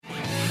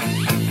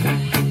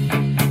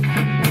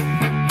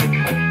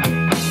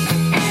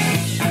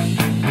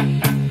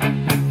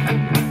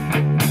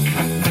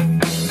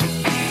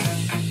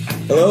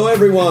Hello,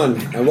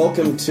 everyone, and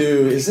welcome to,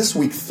 is this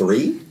week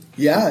 3?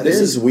 Yeah, This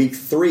is week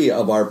 3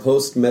 of our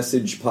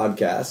post-message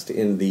podcast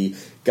in the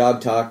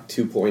God Talk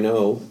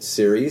 2.0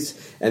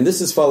 series, and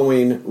this is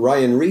following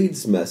Ryan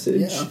Reed's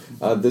message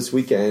this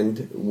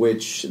weekend,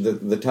 which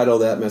the title of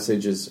that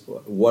message is,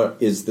 What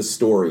is the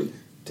Story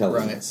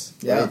Telling Us?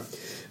 Yeah.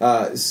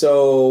 Right?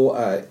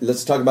 So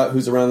let's talk about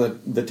who's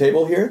around the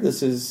table here.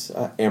 This is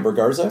Amber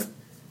Garza.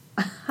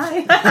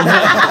 Hi.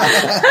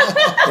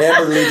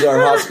 Amber leads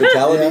our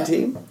hospitality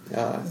team.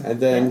 And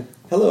then,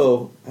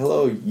 hello,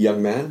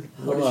 young man.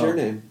 What is your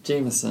name?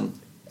 Jameson.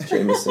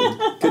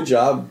 Good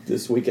job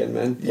this weekend,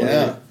 man.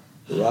 Yeah.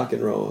 Rock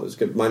and roll. It was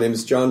good. My name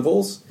is John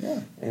Vols.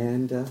 Yeah.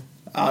 And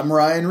I'm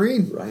Ryan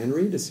Reed. Ryan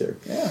Reed is here.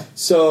 Yeah.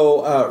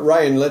 So,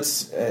 Ryan,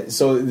 let's.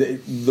 So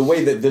the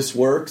way that this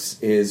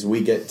works is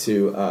we get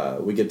to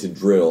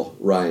drill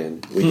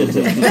Ryan. We get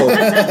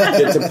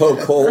to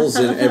poke holes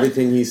in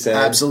everything he said.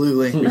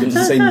 Absolutely. We get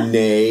to say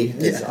nay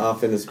as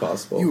often as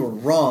possible. You were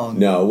wrong.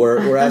 No,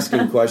 we're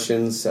asking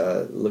questions,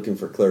 looking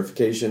for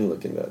clarification,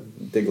 looking to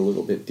dig a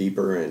little bit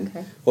deeper, and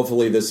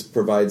hopefully this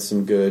provides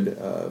some good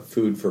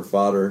food for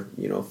fodder,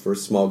 for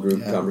small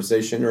group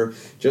conversation, or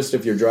just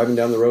if you're driving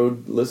down the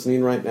road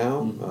listening right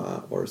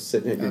now, or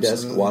sitting at your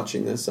desk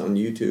watching this on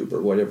YouTube,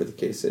 or whatever the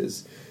case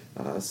is,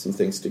 some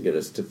things to get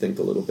us to think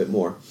a little bit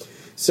more.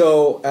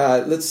 So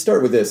let's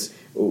start with this.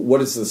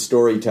 What is the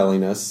story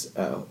telling us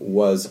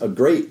was a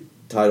great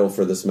title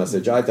for this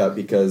message, I thought,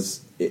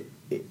 because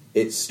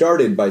it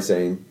started by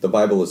saying the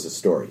Bible is a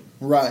story.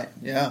 Right,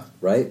 yeah.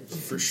 Right?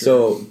 For sure.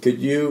 So could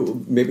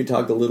you maybe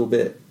talk a little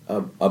bit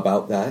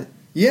about that?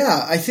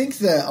 Yeah, I think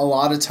that a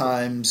lot of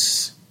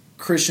times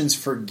Christians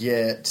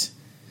forget,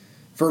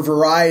 for a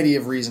variety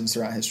of reasons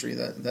throughout history,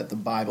 that the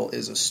Bible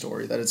is a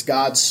story, that it's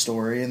God's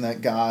story, and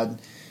that God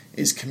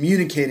is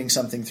communicating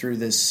something through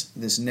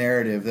this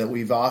narrative, that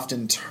we've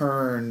often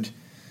turned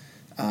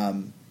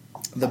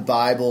the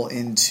Bible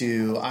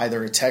into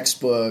either a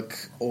textbook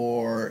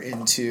or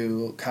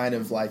into kind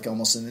of like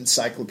almost an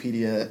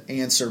encyclopedia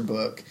answer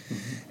book.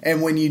 Mm-hmm.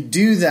 And when you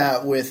do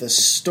that with a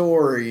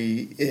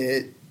story,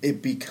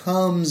 it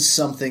becomes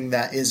something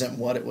that isn't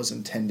what it was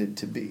intended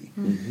to be.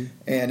 Mm-hmm.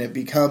 And it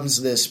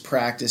becomes this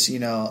practice,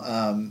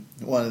 one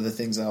of the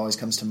things that always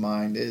comes to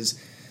mind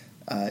is,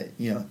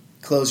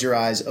 close your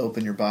eyes,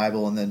 open your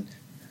Bible, and then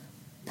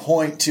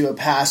point to a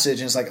passage,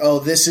 and it's like, oh,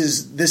 this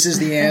is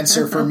the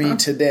answer for me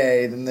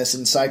today, in this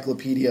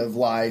encyclopedia of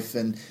life.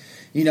 And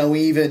we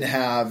even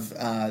have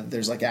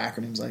there's like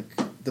acronyms like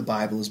the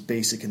Bible is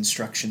basic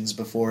instructions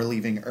before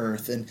leaving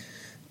Earth, and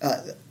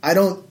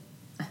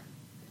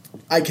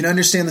I can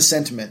understand the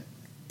sentiment,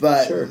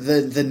 but sure.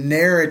 the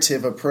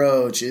narrative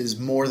approach is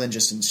more than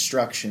just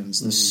instructions.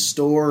 The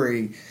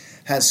story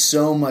has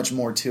so much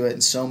more to it,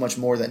 and so much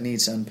more that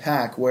needs to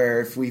unpack,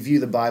 where if we view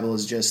the Bible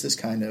as just this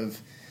kind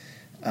of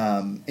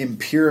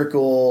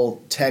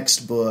empirical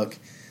textbook,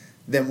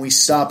 then we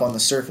stop on the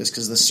surface,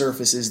 because the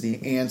surface is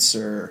the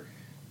answer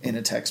in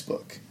a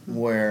textbook,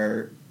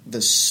 where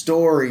the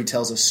story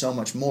tells us so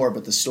much more,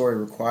 but the story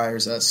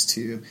requires us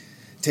to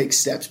take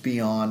steps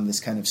beyond this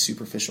kind of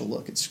superficial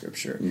look at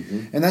Scripture.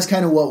 Mm-hmm. And that's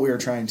kind of what we were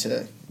trying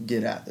to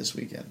get at this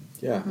weekend.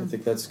 Yeah, I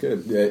think that's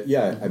good.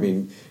 I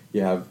mean,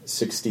 you have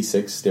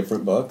 66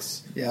 different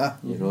books. Yeah.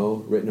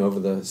 Written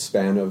over the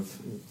span of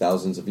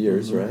thousands of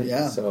years, right?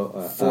 Yeah. So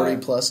 40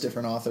 plus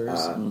different authors.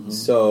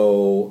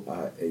 So,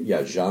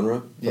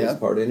 genre plays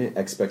part in it,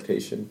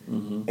 expectation.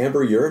 Mm-hmm.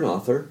 Amber, you're an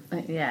author.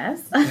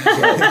 Yes.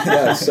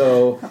 Yeah,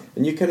 so,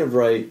 and you kind of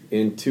write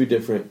in 2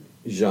 different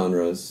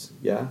genres,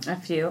 yeah? A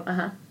few,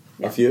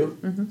 Yep. A few?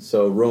 Mm-hmm.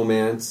 So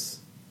romance.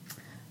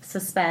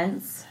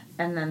 Suspense,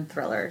 and then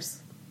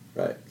thrillers.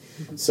 Right.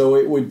 So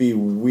it would be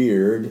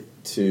weird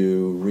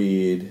to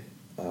read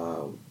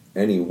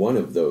any one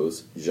of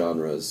those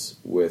genres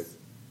with,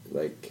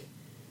 like,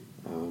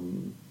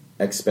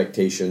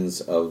 expectations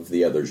of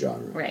the other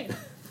genre. Right.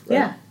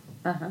 Yeah.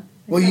 Uh-huh.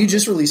 Well, you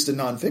just released a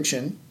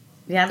nonfiction.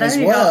 Yeah, there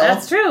you go.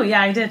 That's true.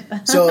 Yeah, I did.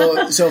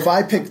 So if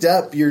I picked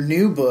up your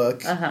new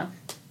book,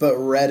 but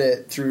read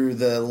it through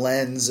the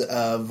lens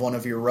of one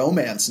of your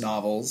romance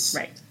novels,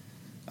 right,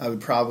 I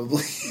would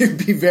probably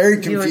be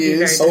very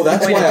confused.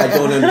 That's why I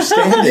don't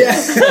understand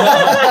it.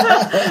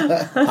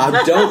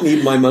 I don't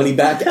need my money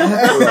back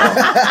after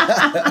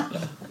all.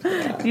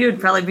 You'd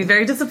probably be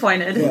very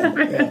disappointed.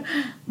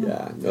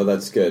 Yeah, no,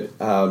 that's good.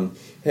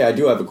 Hey, I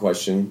do have a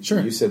question. Sure.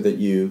 You said that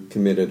you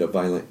committed a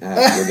violent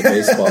act with a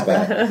baseball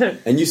bat.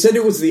 And you said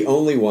it was the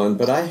only one,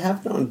 but I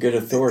have it on good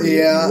authority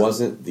it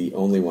wasn't the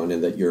only one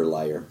and that you're a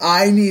liar.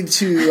 I need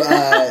to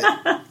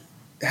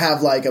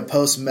have like a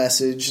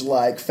post-message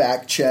like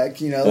fact check,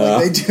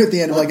 like they do at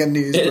the end of like a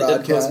news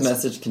broadcast. A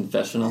post-message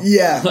confessional.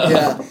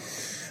 Yeah.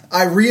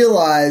 I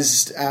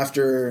realized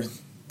after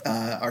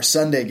our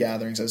Sunday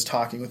gatherings, I was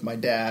talking with my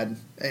dad,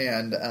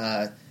 and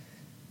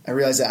I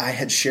realized that I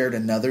had shared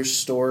another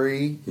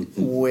story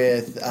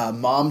with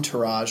Mom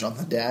Tourage on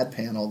the dad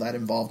panel that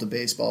involved a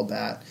baseball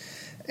bat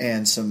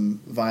and some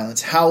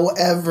violence.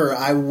 However,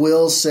 I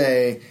will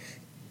say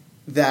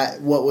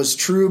that what was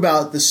true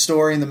about the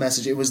story and the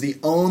message, it was the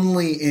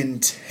only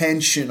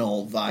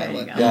intentional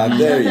violence. Yeah,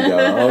 there you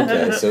go.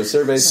 Okay, so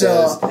survey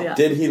says,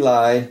 did he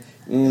lie?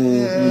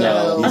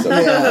 No. He's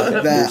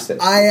okay.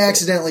 I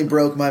accidentally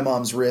broke my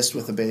mom's wrist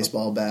with a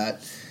baseball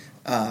bat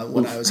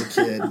when I was a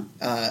kid,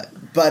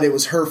 but it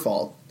was her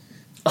fault.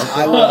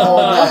 I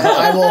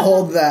will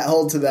hold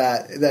to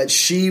that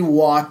she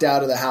walked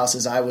out of the house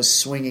as I was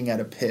swinging at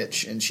a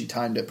pitch, and she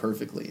timed it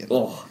perfectly. And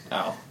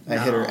I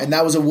hit her, and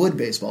that was a wood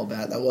baseball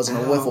bat. That wasn't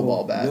a wiffle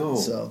ball bat. No.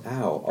 So,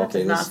 okay,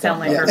 did not sound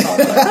like her fault.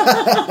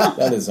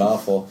 That is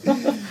awful.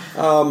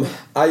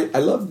 I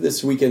love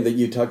this weekend that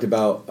you talked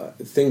about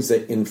things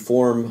that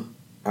inform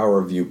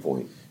our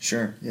viewpoint.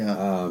 Sure,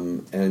 yeah.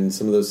 And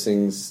some of those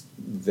things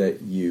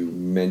that you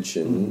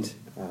mentioned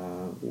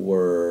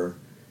were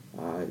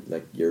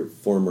like your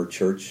former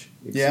church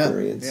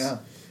experience. Yeah.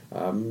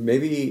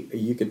 Maybe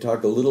you could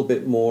talk a little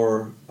bit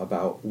more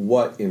about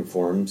what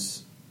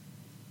informs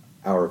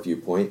our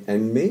viewpoint,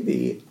 and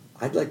maybe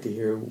I'd like to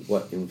hear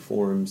what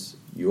informs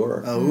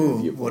your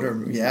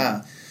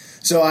viewpoint.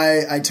 So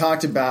I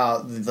talked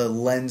about the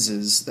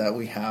lenses that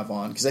we have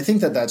on, because I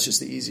think that that's just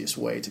the easiest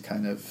way to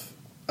kind of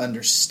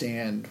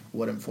understand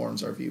what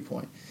informs our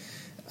viewpoint.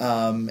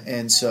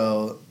 And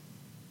so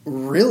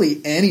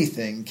really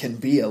anything can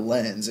be a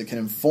lens. It can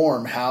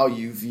inform how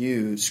you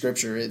view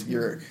Scripture.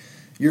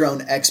 Your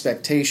own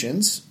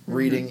expectations,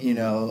 reading,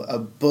 a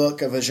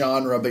book of a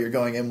genre, but you're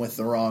going in with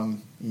the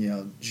wrong,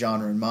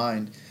 genre in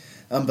mind.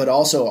 But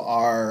also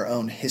our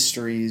own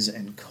histories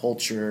and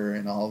culture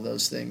and all of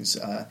those things,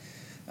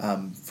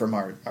 from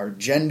our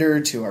gender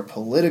to our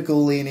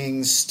political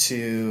leanings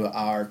to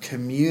our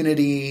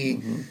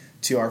community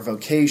to our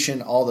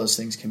vocation, all those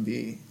things can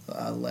be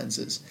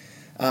lenses.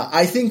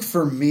 I think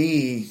for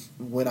me,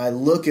 when I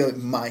look at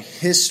my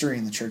history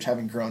in the church,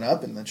 having grown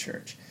up in the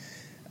church,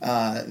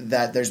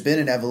 that there's been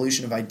an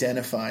evolution of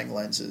identifying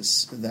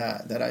lenses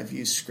that I've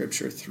used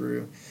Scripture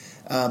through.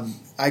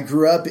 I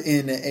grew up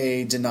in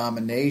a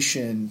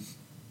denomination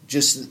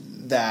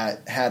just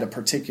that had a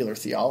particular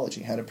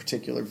theology, had a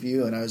particular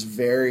view, and I was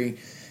very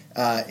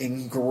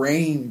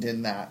ingrained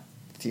in that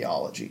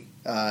theology.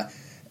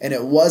 And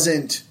it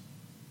wasn't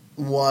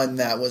one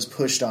that was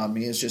pushed on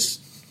me. It's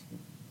just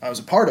I was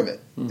a part of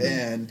it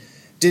and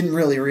didn't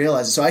really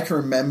realize it. So I can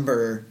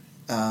remember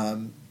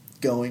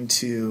going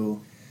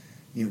to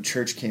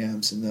church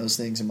camps and those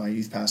things, and my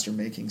youth pastor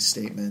making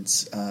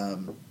statements.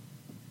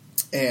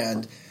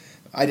 And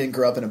I didn't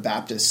grow up in a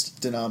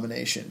Baptist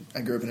denomination.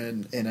 I grew up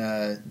in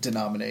a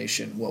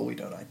denomination. Well, we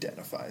don't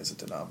identify as a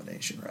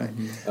denomination, right?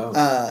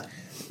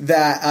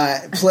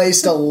 That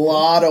placed a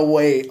lot of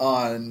weight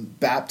on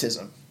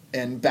baptism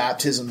and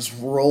baptism's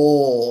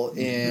role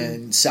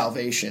in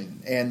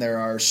salvation. And there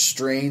are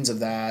strains of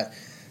that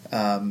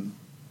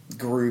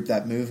group,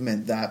 that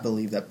movement, that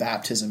believe that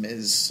baptism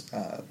is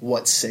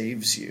what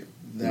saves you.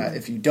 That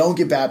if you don't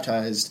get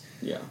baptized,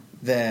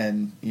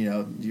 then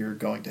you're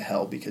going to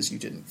hell because you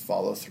didn't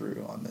follow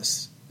through on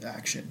this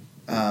action.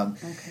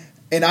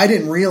 And I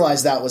didn't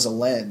realize that was a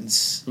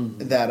lens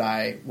that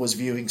I was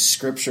viewing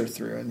Scripture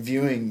through and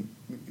viewing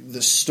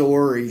the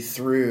story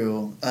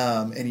through.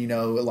 And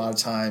a lot of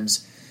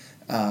times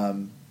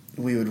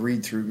we would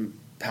read through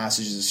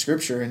passages of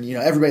Scripture, and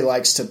everybody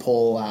likes to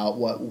pull out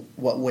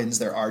what wins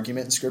their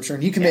argument in Scripture,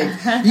 and you can make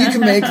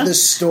the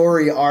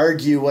story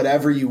argue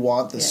whatever you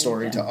want the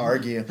story to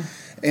argue.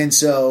 And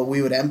so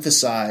we would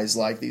emphasize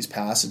like these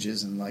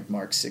passages in like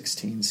Mark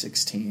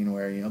 16:16,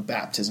 where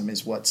baptism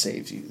is what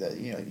saves you. That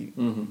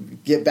you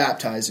get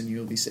baptized and you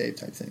will be saved,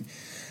 type thing.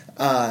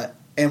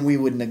 And we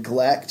would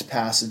neglect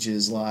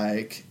passages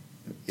like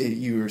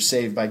you are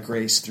saved by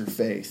grace through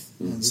faith.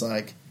 And it's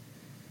like,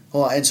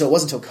 and so it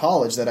wasn't until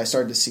college that I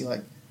started to see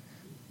like,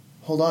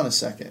 hold on a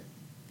second.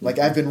 Like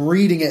I've been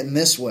reading it in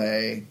this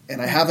way,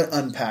 and I haven't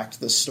unpacked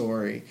the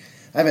story.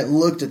 I haven't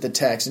looked at the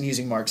text and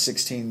using Mark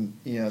 16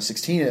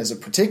 as a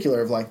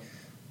particular of like,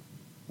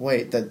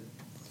 wait, that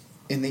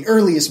in the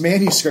earliest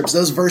manuscripts,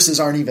 those verses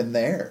aren't even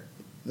there.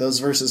 Those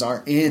verses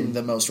aren't in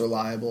the most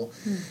reliable.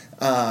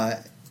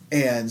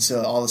 And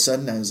so all of a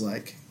sudden I was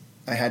like,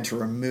 I had to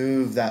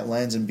remove that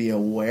lens and be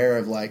aware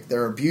of like,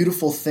 there are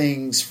beautiful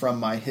things from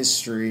my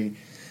history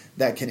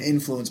that can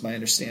influence my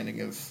understanding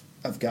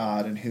of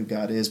God and who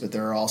God is, but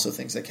there are also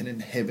things that can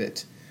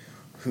inhibit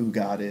who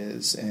God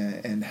is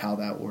and how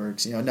that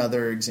works.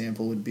 Another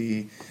example would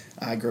be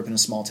I grew up in a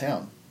small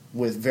town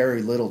with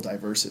very little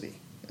diversity.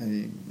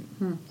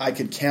 I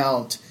could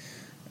count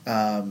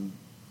on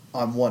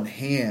one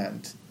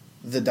hand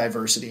the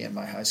diversity in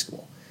my high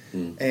school.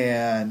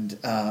 And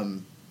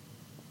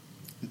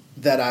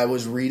that I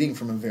was reading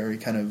from a very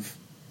kind of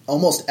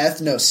almost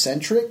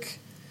ethnocentric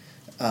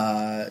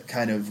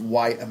kind of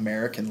white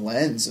American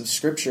lens of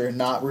Scripture, and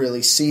not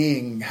really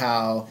seeing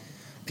how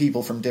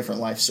people from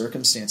different life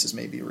circumstances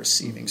may be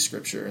receiving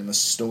Scripture and the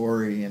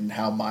story, and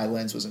how my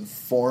lens was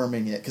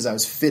informing it because I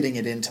was fitting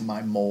it into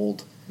my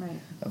mold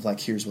of like,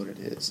 here's what it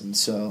is. And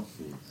so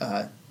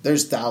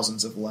there's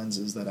thousands of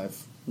lenses that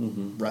I've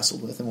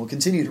wrestled with and will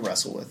continue to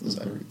wrestle with as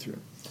I read through.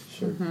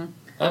 Sure.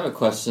 I have a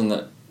question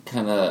that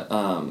kind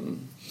of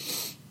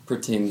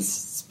pertains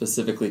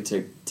specifically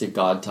to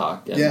God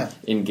talk and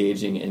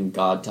engaging in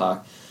God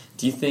talk.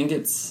 Do you think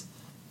it's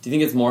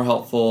more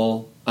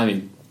helpful? I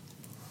mean,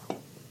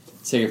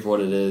 take it for what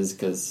it is,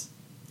 because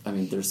I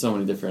mean, there's so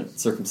many different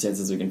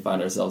circumstances we can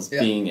find ourselves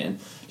being in.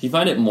 Do you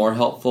find it more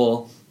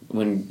helpful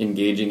when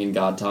engaging in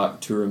God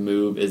talk to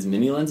remove as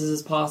many lenses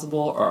as possible,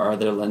 or are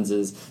there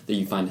lenses that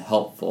you find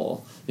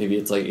helpful? Maybe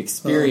it's like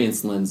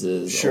experience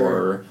lenses,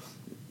 or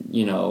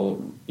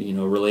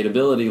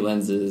relatability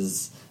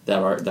lenses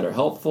that are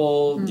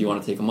helpful. Do you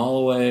want to take them all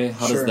away?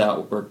 How does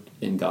that work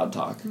in God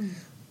talk?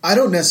 I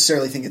don't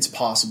necessarily think it's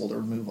possible to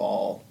remove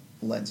all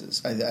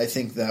lenses. I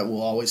think that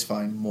we'll always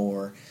find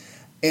more.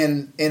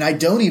 And I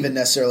don't even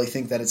necessarily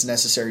think that it's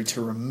necessary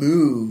to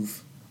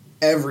remove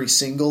every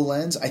single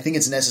lens. I think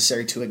it's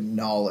necessary to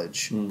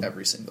acknowledge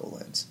every single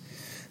lens.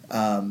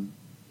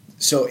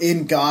 So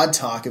in God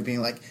talk of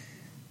being like,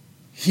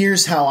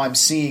 here's how I'm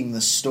seeing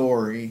the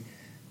story,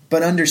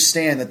 but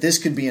understand that this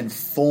could be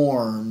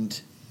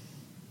informed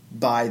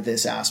by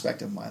this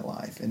aspect of my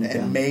life.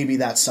 And maybe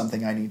that's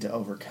something I need to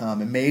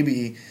overcome. And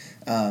maybe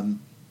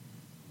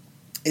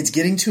it's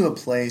getting to a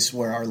place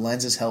where our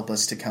lenses help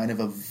us to kind of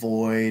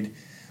avoid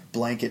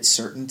blanket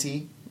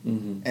certainty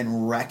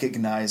and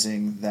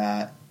recognizing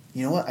that,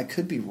 you know what, I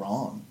could be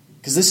wrong.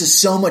 Because this is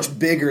so much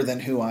bigger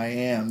than who I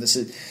am.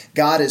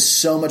 God is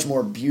so much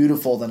more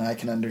beautiful than I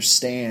can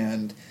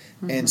understand.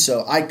 And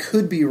so I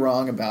could be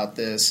wrong about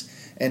this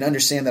and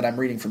understand that I'm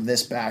reading from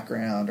this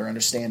background or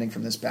understanding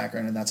from this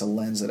background, and that's a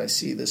lens that I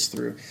see this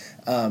through.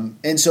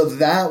 And so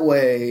that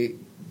way,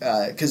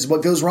 because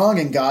what goes wrong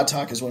in God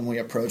talk is when we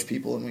approach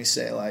people and we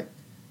say, like,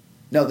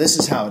 no, this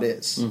is how it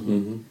is.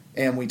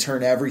 And we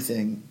turn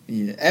everything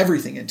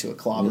into a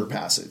clobber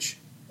passage.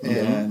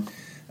 And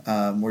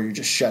where you're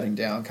just shutting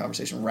down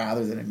conversation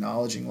rather than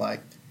acknowledging,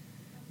 like,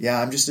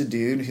 yeah, I'm just a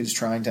dude who's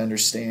trying to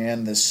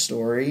understand this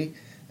story,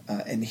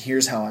 and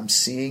here's how I'm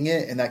seeing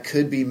it. And that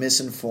could be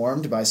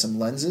misinformed by some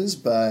lenses,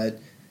 but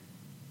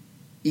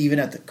even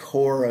at the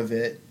core of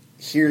it,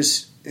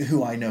 here's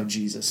who I know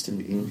Jesus to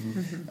be.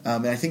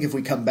 And I think if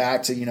we come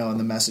back to, in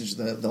the message,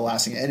 the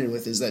last thing I ended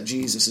with is that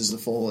Jesus is the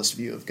fullest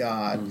view of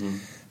God,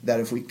 that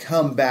if we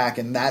come back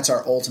and that's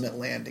our ultimate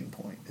landing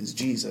point is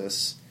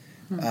Jesus,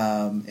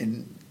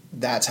 and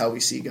that's how we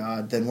see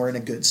God, then we're in a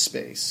good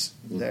space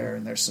there,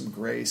 and there's some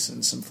grace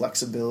and some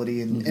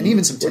flexibility and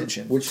even some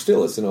tension. Which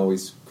still isn't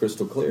always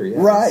crystal clear,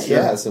 Right,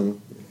 Has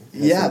some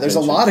there's tension. a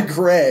lot of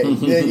gray.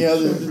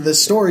 The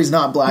story's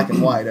not black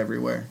and white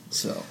everywhere.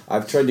 So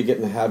I've tried to get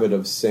in the habit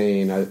of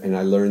saying, and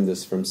I learned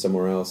this from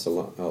somewhere else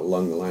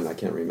along the line, I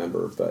can't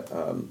remember, but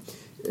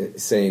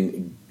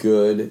saying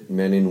good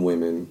men and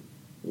women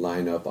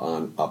line up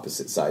on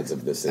opposite sides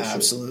of this issue.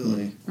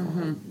 Absolutely.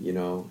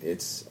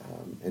 It's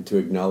and to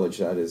acknowledge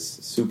that is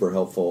super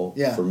helpful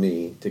for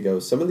me to go,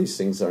 some of these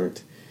things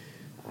aren't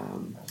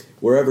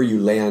wherever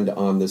you land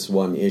on this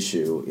one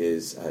issue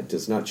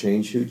does not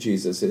change who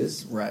Jesus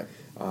is. Right.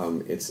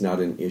 It's not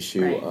an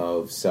issue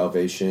of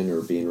salvation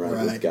or being right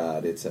with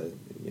God. It's a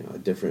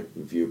different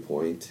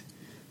viewpoint.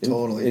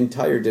 Totally.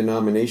 Entire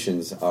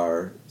denominations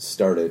are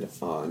started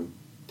on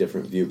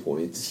different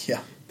viewpoints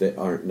that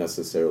aren't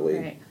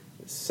necessarily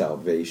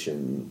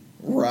salvation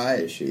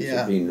issues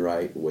or being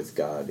right with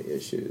God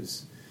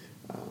issues.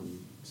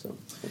 So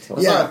that's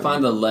helpful. I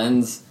find the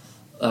lens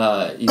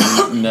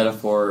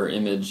metaphor or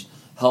image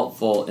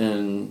helpful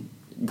in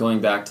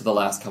going back to the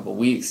last couple of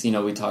weeks.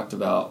 We talked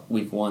about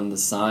week 1, the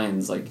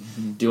signs, like,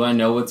 do I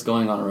know what's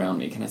going on around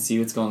me? Can I see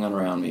what's going on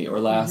around me? Or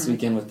last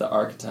weekend with the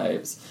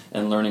archetypes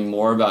and learning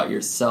more about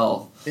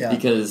yourself,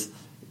 because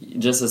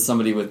just as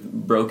somebody with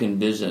broken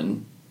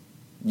vision,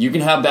 you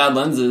can have bad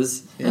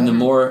lenses, and the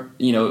more,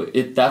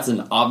 that's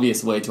an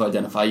obvious way to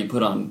identify. You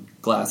put on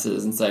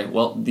glasses and say,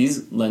 well,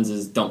 these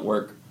lenses don't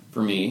work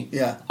for me.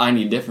 I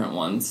need different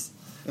ones.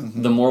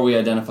 The more we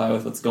identify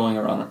with what's going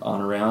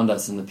on around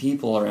us and the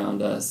people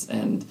around us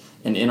and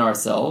in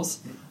ourselves,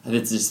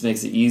 it just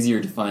makes it easier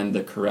to find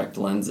the correct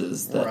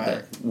lenses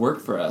that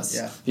work for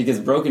us. Because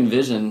broken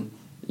vision,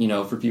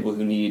 for people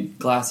who need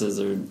glasses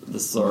or the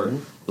sort,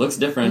 looks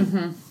different.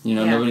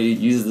 Nobody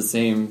uses the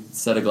same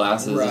set of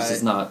glasses. It's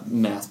just not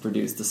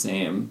mass-produced the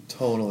same.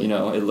 Totally.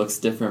 It looks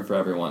different for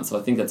everyone. So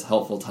I think that's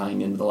helpful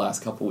tying into the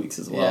last couple weeks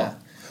as well. Yeah.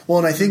 Well,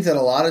 and I think that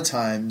a lot of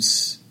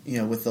times,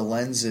 with the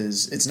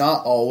lenses, it's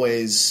not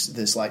always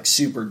this, like,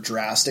 super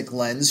drastic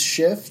lens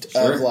shift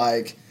of,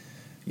 like,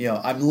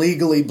 I'm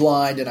legally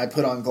blind and I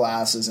put on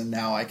glasses and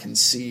now I can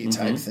see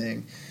type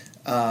thing.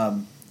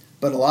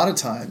 But a lot of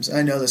times, and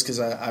I know this because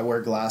I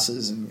wear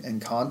glasses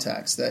and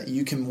contacts, that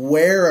you can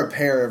wear a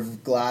pair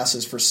of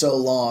glasses for so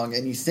long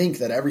and you think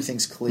that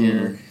everything's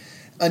clear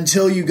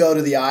until you go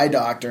to the eye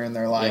doctor and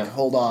they're like,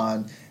 hold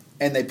on,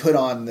 and they put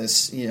on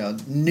this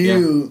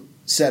new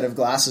set of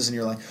glasses and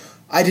you're like,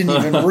 I didn't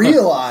even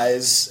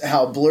realize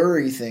how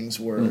blurry things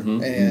were.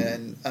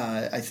 And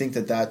I think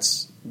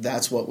that's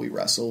what we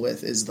wrestle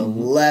with, is the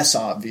less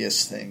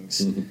obvious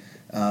things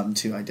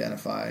to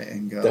identify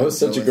and go. That was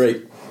such a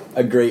great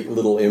a great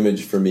little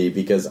image for me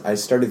because I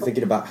started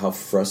thinking about how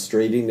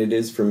frustrating it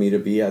is for me to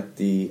be at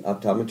the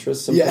optometrist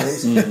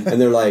sometimes.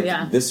 And they're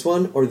like, this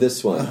one or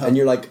this one? And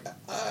you're like,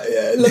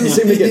 let me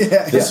see them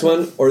again. This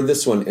one or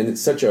this one? And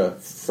it's such a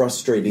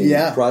frustrating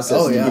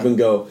process. And you even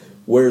go,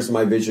 where's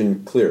my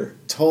vision clear?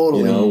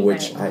 Totally. You know,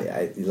 which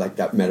I like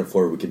that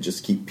metaphor. We could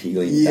just keep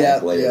peeling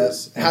back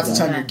layers. Half the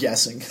time you're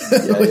guessing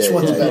which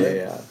one's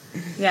better.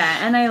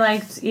 Yeah, and I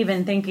liked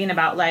even thinking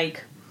about,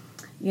 like,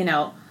 you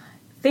know,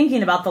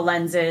 thinking about the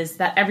lenses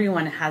that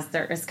everyone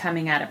is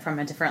coming at it from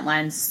a different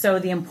lens. So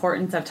the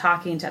importance of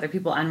talking to other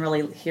people and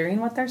really hearing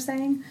what they're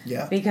saying.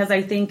 Yeah. Because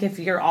I think if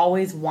you're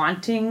always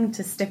wanting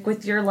to stick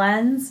with your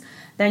lens,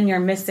 then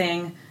you're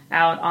missing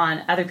out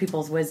on other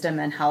people's wisdom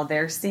and how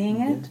they're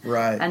seeing it.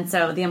 Right. And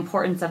so the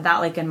importance of that,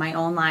 like in my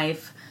own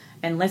life,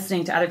 and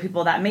listening to other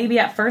people that maybe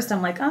at first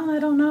I'm like, oh, I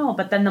don't know.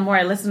 But then the more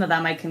I listen to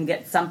them, I can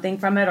get something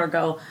from it or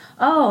go,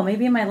 oh,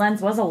 maybe my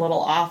lens was a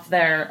little off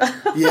there.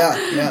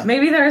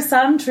 Maybe there's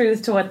some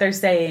truth to what they're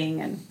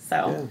saying. And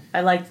so I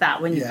liked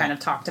that when you kind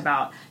of talked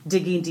about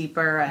digging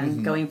deeper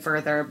and going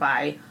further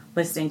by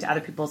listening to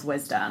other people's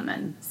wisdom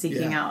and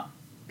seeking out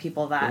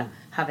people that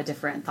have a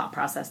different thought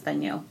process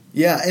than you.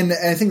 Yeah, and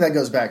I think that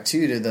goes back,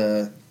 too,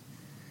 to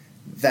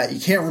that you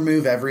can't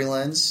remove every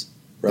lens.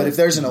 Right. But if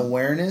there's an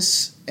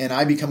awareness, and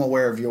I become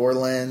aware of your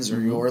lens or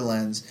your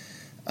lens,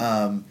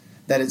 that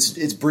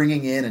it's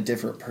bringing in a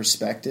different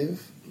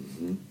perspective,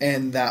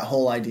 and that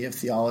whole idea of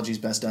theology is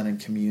best done in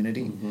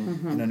community,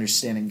 and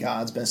understanding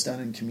God's best done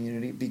in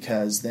community,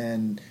 because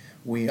then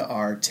we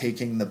are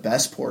taking the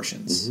best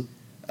portions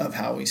of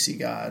how we see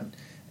God,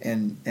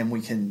 and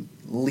we can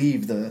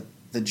leave the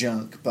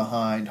junk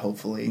behind,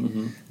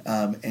 hopefully,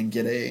 and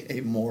get a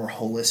more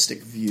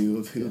holistic view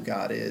of who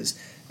God is.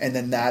 And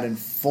then that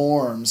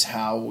informs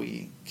how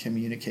we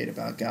communicate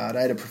about God.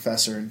 I had a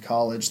professor in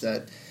college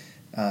that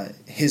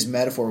his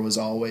metaphor was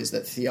always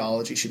that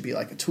theology should be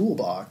like a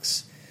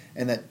toolbox,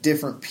 and that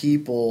different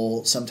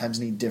people sometimes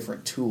need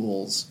different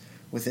tools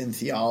within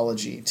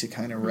theology to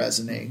kind of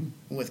resonate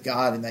with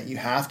God, and that you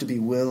have to be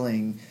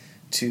willing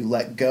to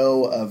let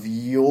go of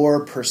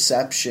your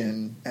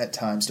perception at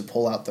times to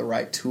pull out the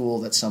right tool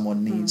that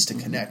someone needs to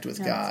connect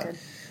with God.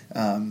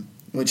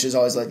 Which is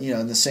always like, you know,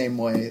 in the same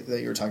way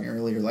that you were talking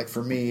earlier, like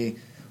for me, one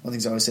of the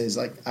things I always say is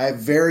like, I have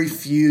very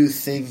few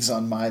things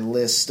on my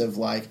list of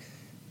like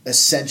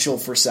essential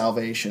for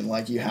salvation.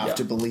 Like you have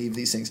to believe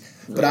these things,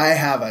 but I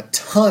have a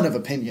ton of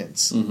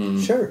opinions.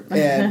 Sure.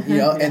 And, you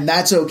know, and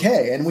that's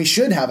okay. And we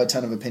should have a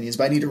ton of opinions,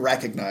 but I need to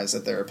recognize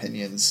that they're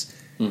opinions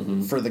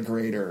for the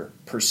greater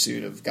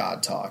pursuit of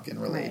God talk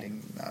and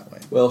relating that way.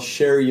 Well,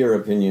 share your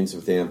opinions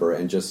with Amber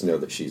and just know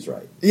that she's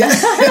right. Yeah.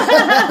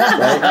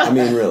 Right? I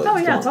mean, really. Oh,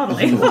 yeah,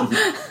 totally.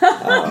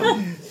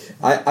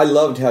 I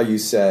loved how you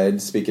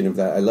said, speaking of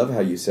that, I love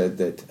how you said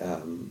that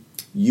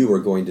you are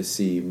going to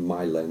see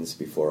my lens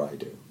before I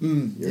do.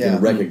 You're going to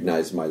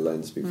recognize my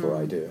lens before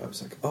I do. I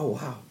was like, oh,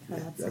 wow.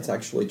 That's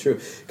actually true.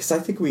 Because I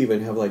think we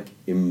even have, like,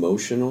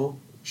 emotional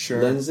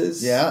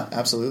lenses. Yeah,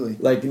 absolutely.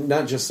 Like,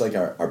 not just, like,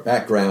 our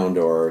background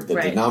or the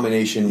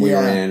denomination we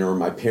were in or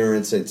my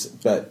parents.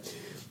 But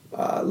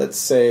let's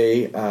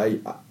say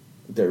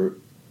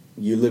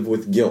you live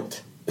with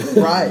guilt.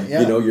 Right,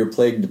 yeah. You know, you're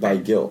plagued by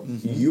guilt.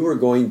 You are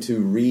going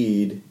to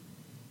read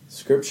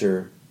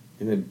Scripture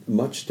in a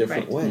much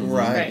different way.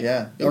 Right,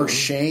 yeah. Or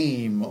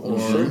shame,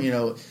 or, you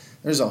know,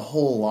 there's a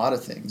whole lot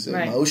of things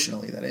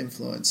emotionally that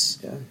influence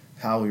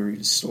how we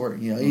read a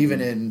story. You know, even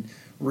in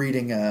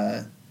reading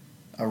a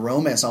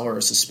romance novel or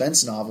a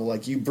suspense novel,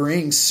 like you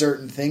bring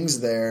certain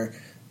things there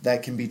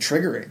that can be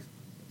triggering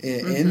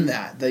in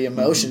that, the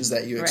emotions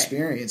that you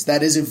experience.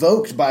 That is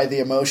evoked by the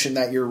emotion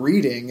that you're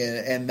reading,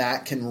 and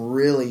that can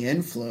really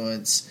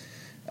influence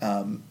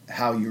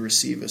how you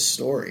receive a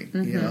story.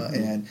 You know,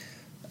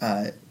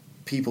 and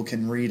people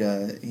can read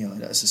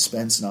a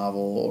suspense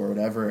novel or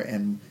whatever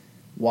and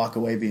walk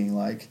away being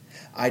like,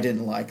 I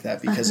didn't like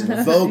that because it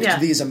evoked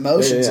these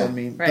emotions in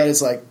me. But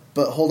it's like,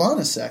 but hold on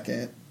a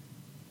second.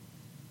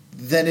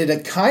 Then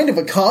it kind of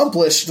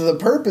accomplished the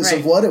purpose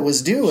of what it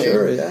was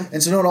doing.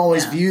 And so don't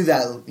always view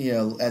that, you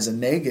know, as a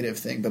negative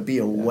thing, but be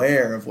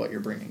aware of what you're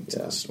bringing to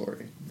the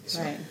story.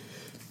 So. Right.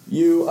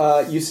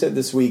 You said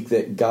this week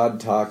that God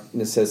talk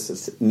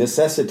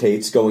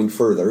necessitates going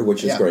further,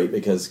 which is great,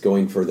 because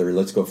going further,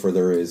 let's go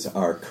further, is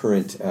our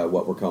current,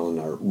 what we're calling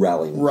our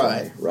rallying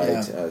cry,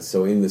 right? Yeah.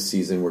 So in this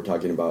season, we're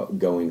talking about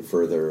going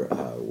further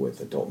with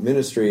adult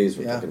ministries,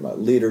 we're talking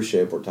about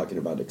leadership, we're talking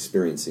about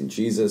experiencing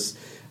Jesus,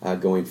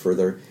 going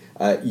further.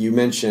 You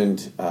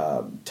mentioned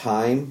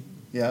time,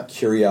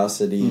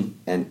 curiosity,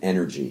 and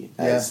energy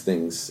as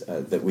things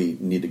that we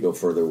need to go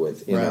further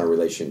with in our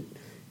relation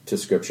to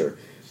Scripture.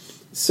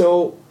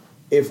 So,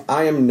 if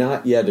I am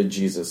not yet a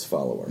Jesus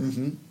follower,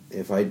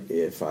 if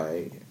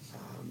I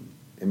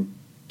am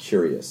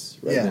curious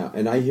now,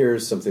 and I hear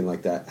something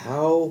like that,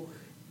 how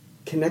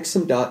connect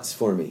some dots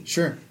for me?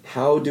 Sure.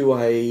 How do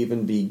I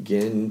even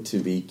begin to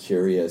be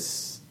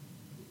curious?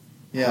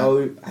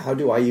 Yeah. How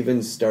do I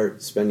even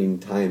start spending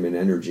time and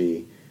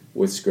energy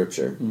with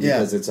Scripture?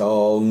 Because it's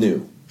all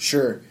new.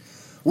 Sure.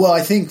 Well,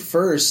 I think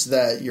first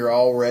that you're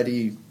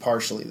already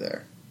partially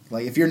there.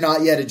 Like if you're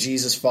not yet a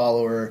Jesus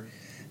follower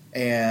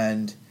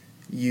and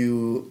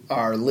you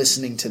are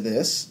listening to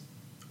this,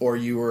 or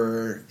you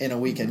were in a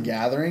weekend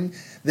gathering,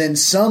 then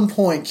some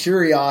point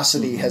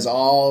curiosity has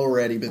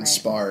already been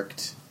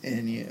sparked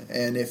in you.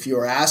 And if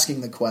you're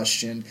asking the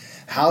question,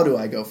 how do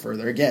I go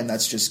further? Again,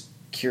 that's just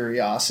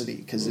curiosity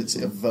because it's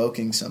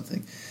evoking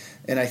something.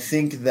 And I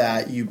think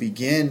that you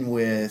begin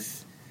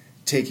with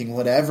taking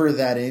whatever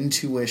that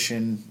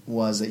intuition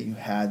was that you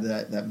had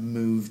that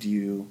moved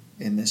you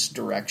in this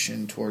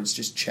direction towards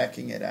just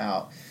checking it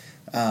out,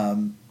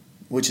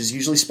 which is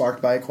usually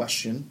sparked by a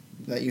question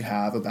that you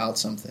have about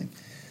something.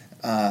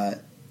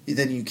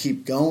 Then you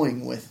keep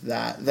going with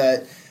that.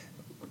 That,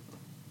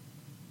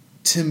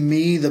 to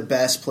me, the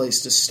best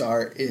place to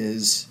start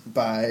is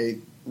by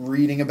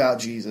reading about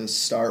Jesus.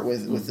 Start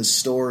with the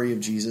story of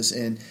Jesus.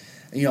 And,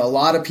 a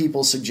lot of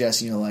people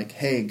suggest, like,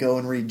 hey, go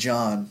and read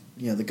John,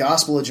 the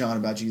Gospel of John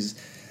about Jesus.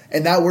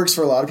 And that works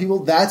for a lot of people.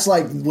 That's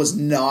was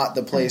not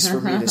the place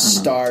for me to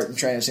start and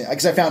try to understand,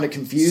 because I found it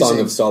confusing. Song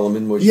of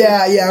Solomon was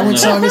I went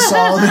Song of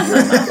Solomon.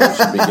 That's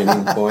your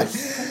beginning point.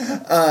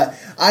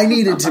 I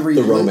needed to read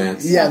the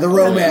romance. Yeah, the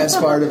romance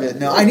part of it.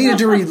 No, I needed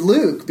to read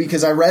Luke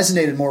because I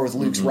resonated more with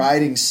Luke's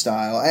writing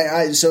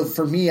style. So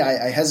for me,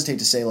 I hesitate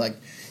to say, like,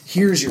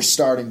 here's your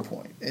starting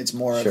point. It's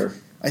more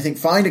of, I think,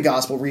 find a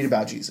gospel, read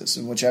about Jesus,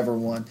 and whichever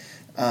one,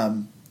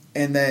 and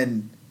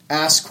then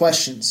ask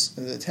questions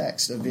of the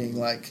text of being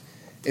like,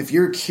 if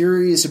you're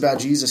curious about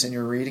Jesus and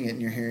you're reading it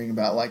and you're hearing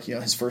about, like,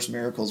 his first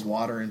miracle is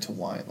water into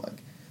wine,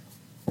 like,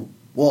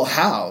 well,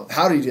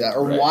 how do you do that?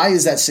 Or why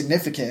is that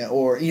significant?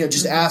 Or,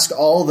 just ask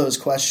all those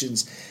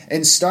questions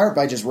and start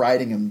by just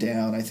writing them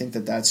down. I think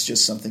that's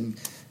just something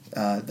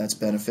that's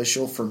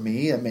beneficial for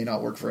me. It may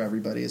not work for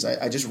everybody. Is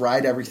I just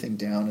write everything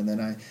down, and then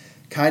I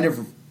kind of,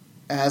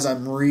 as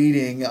I'm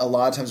reading, a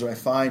lot of times what I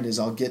find is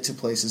I'll get to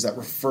places that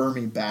refer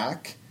me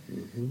back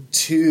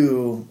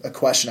to a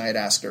question I had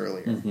asked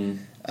earlier.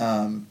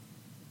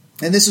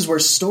 And this is where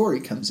story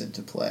comes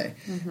into play,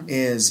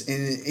 is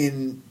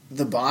in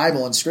the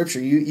Bible and Scripture,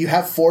 you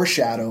have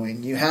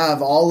foreshadowing. You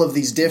have all of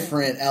these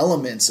different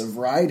elements of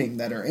writing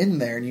that are in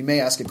there, and you may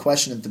ask a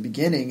question at the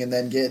beginning and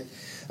then get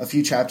a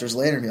few chapters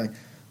later and be like,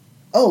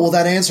 oh, well,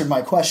 that answered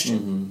my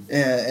question,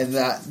 and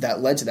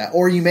that led to that.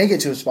 Or you may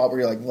get to a spot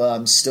where you're like, well,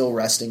 I'm still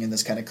resting in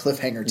this kind of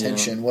cliffhanger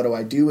tension. What do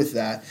I do with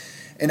that?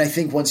 And I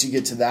think once you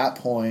get to that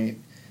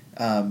point,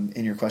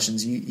 in your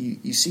questions,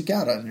 you seek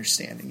out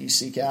understanding. You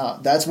seek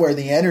out. That's where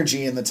the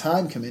energy and the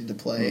time come into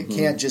play. It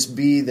can't just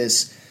be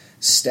this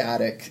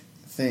static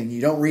thing.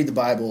 You don't read the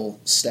Bible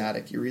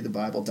static. You read the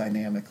Bible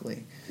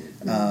dynamically.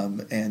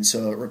 And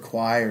so it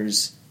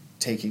requires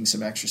taking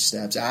some extra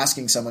steps,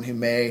 asking someone who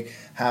may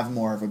have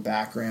more of a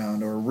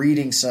background, or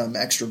reading some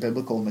extra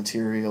biblical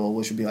material,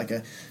 which would be like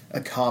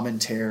a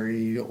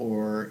commentary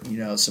or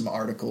some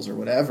articles or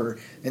whatever,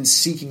 and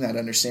seeking that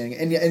understanding.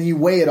 And you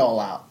weigh it all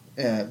out.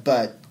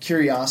 But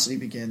curiosity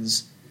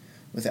begins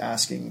with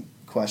asking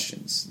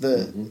questions.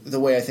 The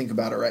way I think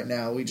about it right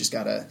now, we just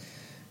got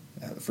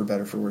for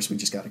better or for worse, we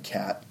just got a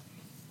cat.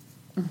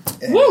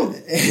 Woo!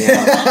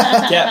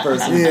 Cat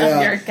person.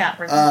 Yeah. You're a cat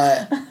person.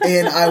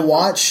 And I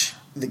watch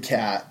the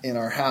cat in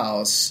our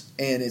house,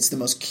 and it's the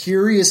most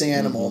curious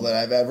animal that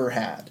I've ever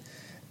had.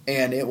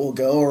 And it will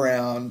go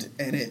around,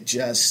 and it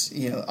just,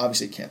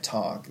 obviously it can't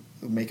talk.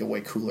 It would make it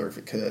way cooler if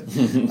it could.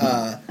 It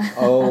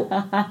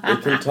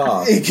can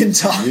talk. It can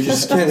talk. You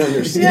just can't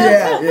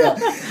understand.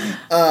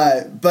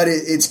 Yeah. But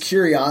its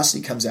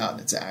curiosity comes out in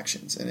its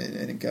actions, and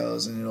it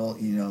goes, and it'll,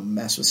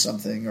 mess with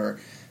something, or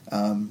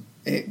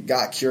it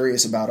got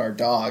curious about our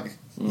dog.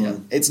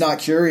 It's not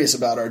curious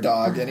about our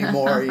dog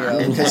anymore,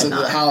 because of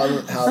how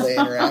they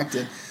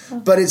interacted.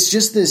 But it's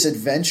just this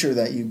adventure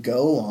that you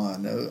go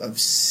on of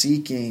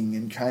seeking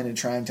and kind of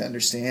trying to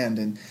understand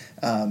and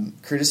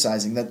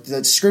criticizing.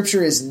 That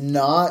Scripture is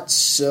not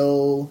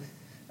so.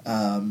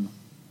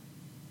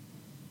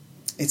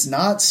 It's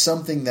not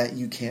something that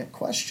you can't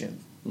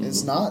question.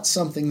 It's not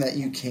something that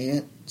you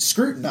can't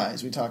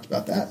scrutinize. We talked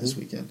about that this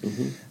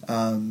weekend.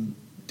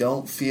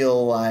 Don't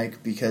feel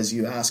like because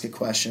you ask a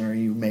question or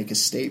you make a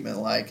statement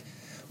like,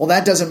 well,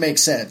 that doesn't make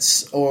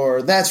sense,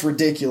 or that's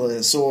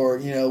ridiculous, or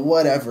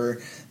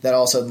whatever, that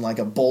all of a sudden like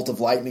a bolt of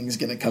lightning is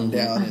going to come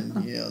down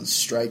and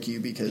strike you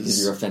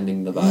because you're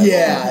offending the Bible,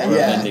 or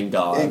offending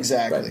God.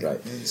 Exactly.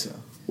 Right. So.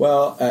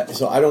 Well,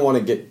 so I don't want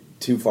to get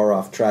too far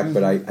off track,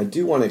 but I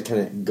do want to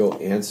kind of go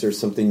answer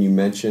something you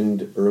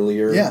mentioned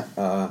earlier.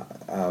 Yeah.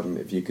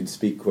 If you could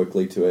speak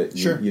quickly to it.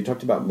 Sure. You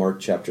talked about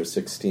Mark chapter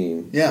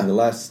 16. Yeah. In the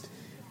last,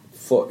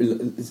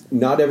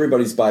 not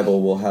everybody's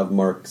Bible will have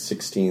Mark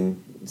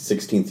 16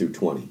 through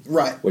 20.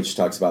 Right. Which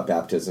talks about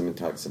baptism and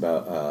talks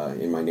about,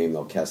 in my name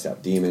they'll cast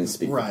out demons,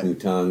 speak with new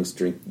tongues,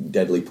 drink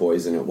deadly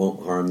poison, it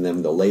won't harm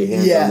them, they'll lay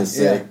hands on the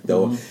sick.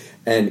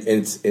 And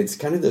it's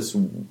kind of this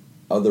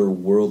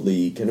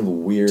otherworldly, kind of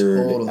weird.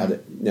 Totally.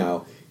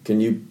 Now, can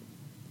you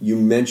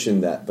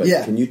mentioned that, but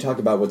can you talk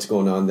about what's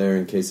going on there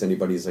in case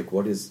anybody's like,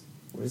 what is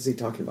he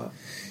talking about?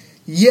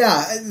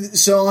 Yeah,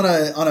 so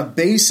on a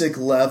basic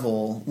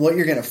level, what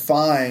you're going to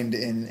find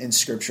in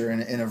Scripture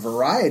in a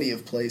variety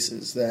of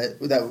places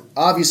that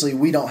obviously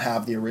we don't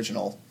have the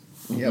original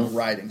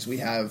writings. We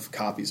have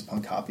copies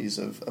upon copies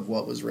of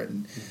what was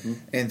written. Mm-hmm.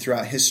 And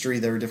throughout history,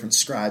 there were different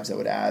scribes that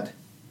would add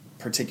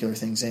particular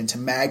things in to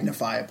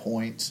magnify a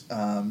point,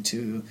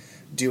 to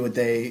do what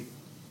they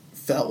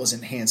felt was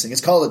enhancing.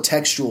 It's called a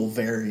textual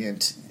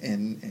variant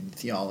in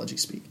theology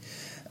speak.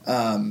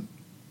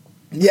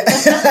 Yeah.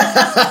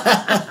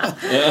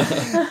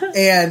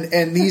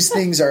 And these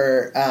things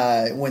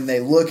are, when they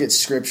look at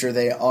Scripture,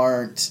 they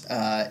aren't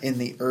in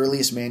the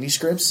earliest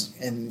manuscripts,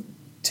 and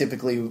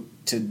typically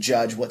to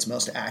judge what's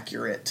most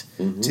accurate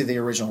to the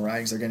original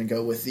writings, they're going to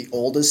go with the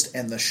oldest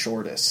and the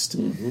shortest,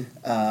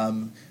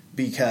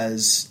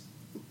 because,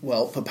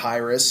 well,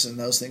 papyrus and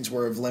those things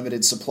were of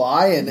limited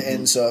supply,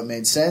 and so it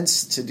made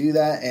sense to do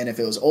that. And if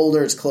it was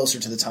older, it's closer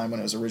to the time when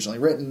it was originally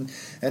written.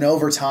 And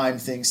over time,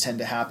 things tend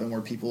to happen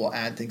where people will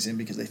add things in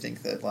because they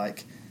think that,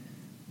 like,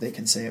 they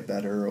can say it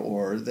better,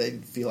 or they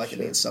feel like it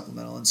needs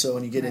supplemental. And so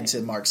when you get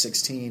into Mark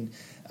 16,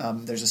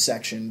 there's a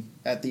section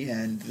at the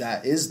end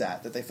that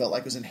they felt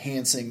like was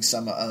enhancing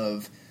some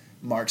of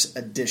Mark's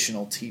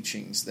additional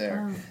teachings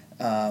there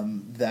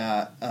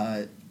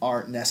that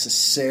aren't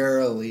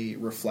necessarily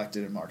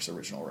reflected in Mark's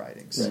original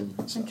writings.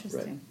 Right. So,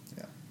 interesting.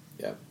 Right.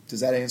 Yeah. Does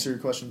that answer your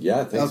question?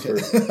 Yeah, thanks for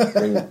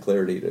bringing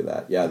clarity to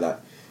that. Yeah,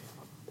 that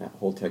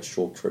whole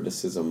textual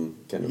criticism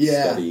kind of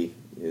study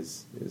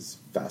is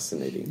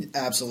fascinating.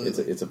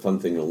 Absolutely. It's a fun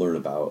thing to learn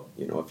about,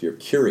 if you're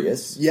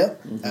curious.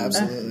 Yep,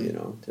 absolutely.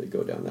 To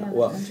go down that. Yeah,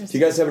 well, do you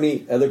guys have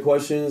any other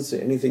questions?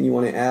 Anything you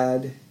want to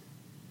add?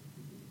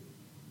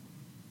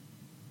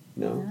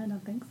 No? I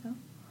don't think so.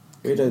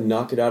 We had to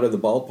knock it out of the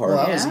ballpark.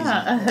 Well,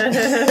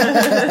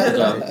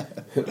 Yeah.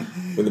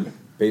 With a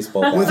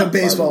baseball bat. With a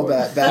baseball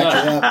bat.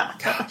 Back it up.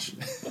 Gosh.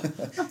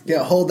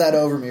 Hold that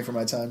over me for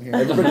my time here.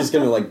 Everybody's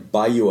going to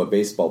buy you a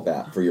baseball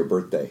bat for your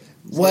birthday.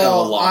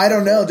 Well, I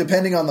don't know,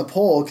 depending on the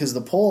poll, because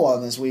the poll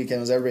on this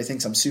weekend was everybody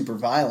thinks I'm super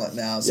violent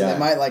now, so they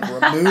might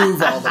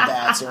remove all the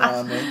bats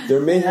around me.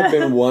 There may have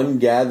been one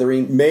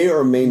gathering, may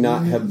or may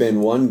not have been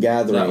one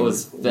gathering that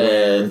was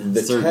where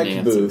the tech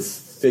answers.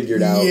 booth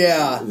figured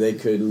out they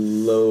could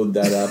load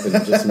that up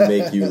and just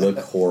make you look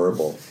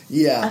horrible.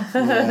 Yeah.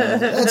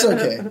 That's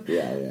okay.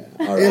 Yeah.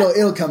 All right.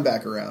 It'll come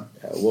back around.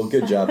 Well,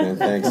 good job, man.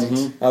 Thanks.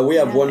 We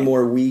have one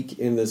more week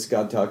in the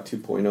Scott Talk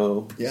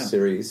 2.0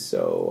 series,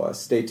 so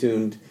stay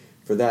tuned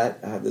for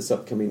that this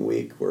upcoming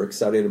week. We're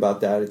excited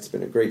about that. It's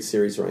been a great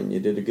series, Ryan. You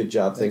did a good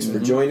job. Thanks for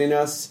joining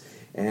us,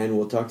 and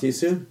we'll talk to you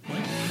soon.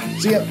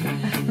 See ya.